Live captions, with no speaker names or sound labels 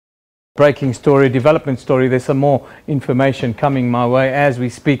Breaking story, development story. There's some more information coming my way as we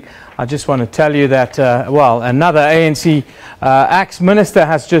speak. I just want to tell you that, another ANC ex-minister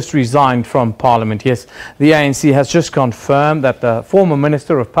has just resigned from Parliament. Yes, the ANC has just confirmed that the former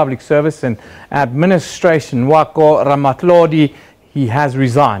Minister of Public Service and Administration, Ngoako Ramatlhodi, he has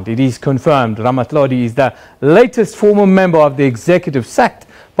resigned. It is confirmed. Ramatlhodi is the latest former member of the executive sacked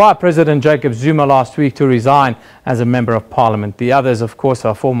by President Jacob Zuma last week to resign as a member of Parliament. The others, of course,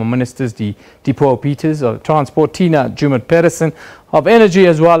 are former ministers, the Dipo Peters of Transport, Tina Jumat-Pedersen of Energy,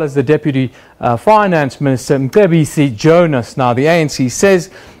 as well as the Deputy Finance Minister, SABC Jonas. Now, the ANC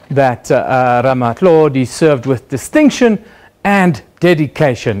says that Ramatlhodi served with distinction and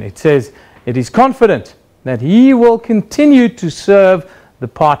dedication. It says it is confident that he will continue to serve the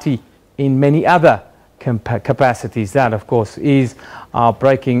party in many other capacities. That, of course, is our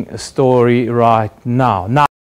breaking story right now.